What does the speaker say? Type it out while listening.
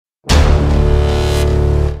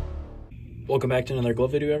Welcome back to another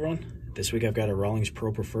glove video, everyone. This week I've got a Rawlings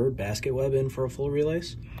Pro Preferred basket web in for a full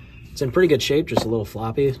relace. It's in pretty good shape, just a little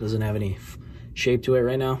floppy. It doesn't have any shape to it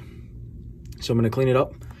right now. So I'm going to clean it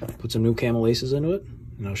up, put some new camel laces into it,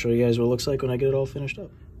 and I'll show you guys what it looks like when I get it all finished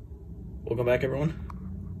up. Welcome back,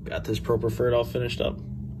 everyone. Got this Pro Preferred all finished up.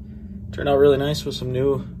 Turned out really nice with some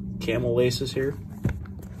new camel laces here.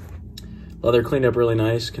 Leather cleaned up really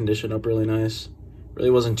nice, conditioned up really nice. Really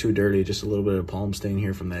wasn't too dirty, just a little bit of palm stain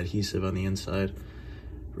here from the adhesive on the inside.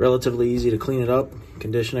 Relatively easy to clean it up,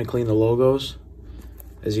 condition it, clean the logos.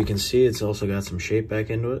 As you can see, it's also got some shape back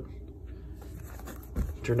into it.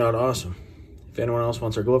 Turned out awesome. If anyone else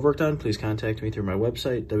wants our glove work done, please contact me through my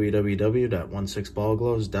website,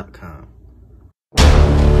 www.16ballgloves.com.